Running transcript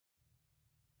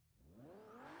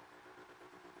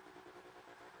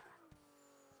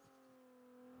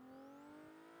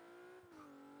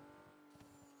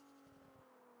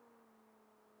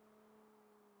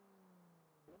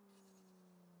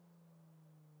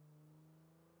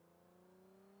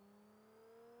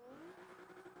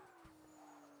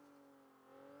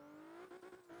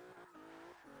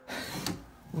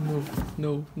Oh no,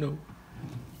 no, no.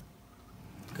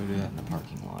 Let's go do that in the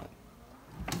parking lot.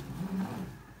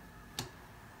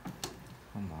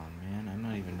 Come on, man. I'm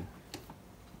not even...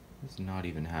 It's not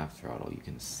even half throttle. You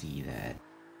can see that.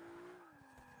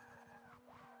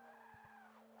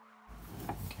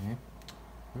 Okay.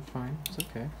 We're fine. It's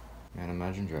okay. Man,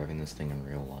 imagine driving this thing in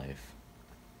real life.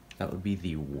 That would be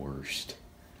the worst.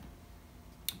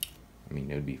 I mean,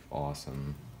 it would be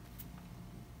awesome.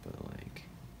 But, like,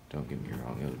 don't get me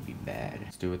wrong, it would be bad.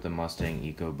 Let's do what the Mustang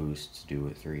EcoBoosts do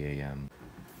at 3 a.m.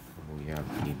 Oh yeah,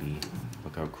 baby.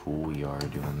 Look how cool we are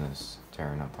doing this.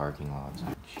 Tearing up parking lots.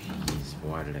 Jeez,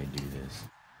 why did I do this?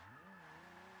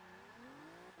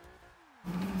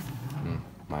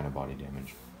 Minor body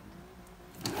damage.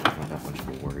 Not that much of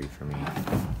a worry for me.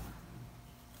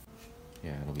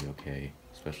 Yeah, it'll be okay.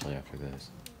 Especially after this.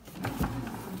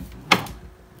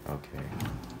 Okay.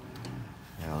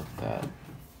 Yeah, look at that.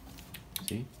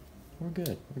 See? We're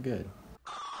good. We're good.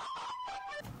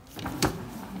 Oh,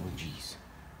 jeez.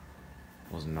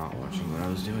 Was not watching what I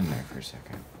was doing there for a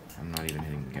second. I'm not even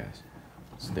hitting the gas.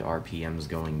 So the RPMs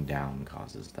going down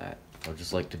causes that. I would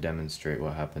just like to demonstrate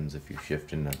what happens if you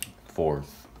shift into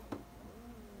fourth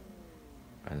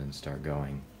and then start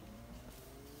going.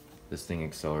 This thing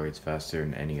accelerates faster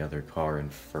than any other car in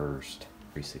first.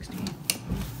 360.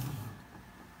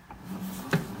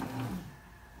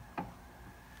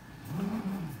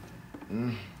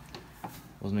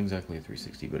 Wasn't exactly a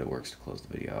 360, but it works to close the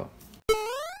video out.